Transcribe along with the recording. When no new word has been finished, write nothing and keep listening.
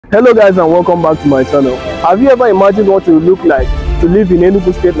Hello guys and welcome back to my channel. Have you ever imagined what it would look like to live in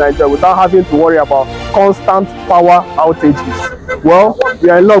Enugu State, Nigeria without having to worry about constant power outages? Well, we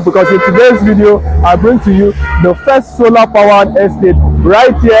are in luck because in today's video I bring to you the first solar powered estate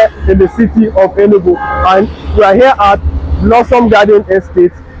right here in the city of Enugu, and we are here at Blossom Garden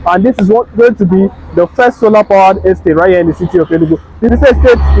Estate, and this is going to be the first solar powered estate right here in the city of Enugu. This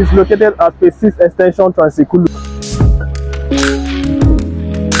estate is located at Phase 6 Extension Transikulu,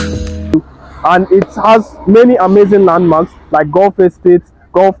 and it has many amazing landmarks like Golf Estate,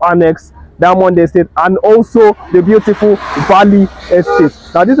 Golf Annex, Diamond Estate, and also the beautiful Valley Estate.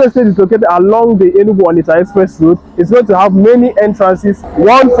 Now this estate is located along the Enugu-Onitsha Express Road. It's going to have many entrances,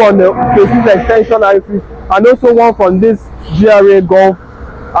 one from the Phase 6 Extension axis and also one from this GRA Golf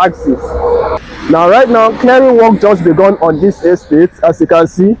axis. Now right now, clearing work just begun on this estate, as you can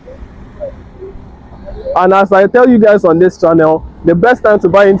see. And as I tell you guys on this channel, the best time to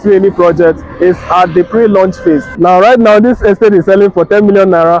buy into any project is at the pre-launch phase. Now right now, this estate is selling for 10 million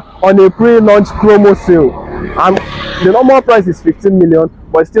naira on a pre-launch promo sale, and the normal price is 15 million,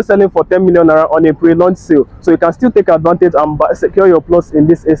 but it's still selling for 10 million naira on a pre-launch sale. So you can still take advantage and secure your plots in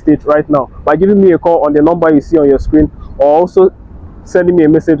this estate right now by giving me a call on the number you see on your screen, or also sending me a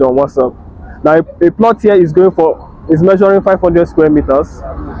message on WhatsApp. Now a plot here is measuring 500 square meters.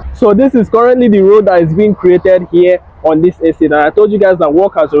 So this is currently the road that is being created here on this estate, and I told you guys that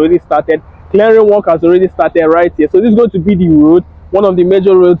work has already started. Clearing work has already started right here. So this is going to be the road, one of the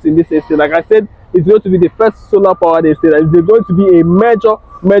major roads in this estate. Like I said, it's going to be the first solar powered estate, and it's going to be a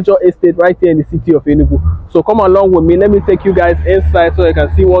major estate right here in the city of Enugu. So come along with me, let me take you guys inside so you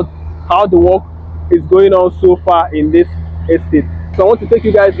can see how the work is going on so far in this estate. So I want to take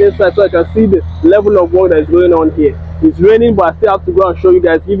you guys inside so I can see the level of work that is going on here. It's raining, but I still have to go and show you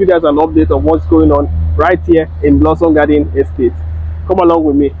guys, give you guys an update of what's going on right here in Blossom Garden Estate. Come along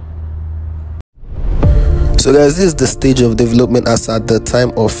with me. So guys, this is the stage of development. As at the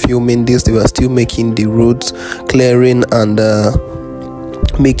time of filming this, they were still making the roads, clearing and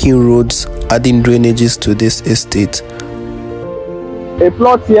making roads, adding drainages to this estate. A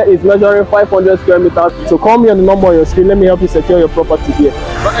plot here is measuring 500 square meters. So call me on the number on your screen. Let me help you secure your property here.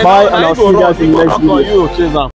 Bye, and I'll see you guys in the next video.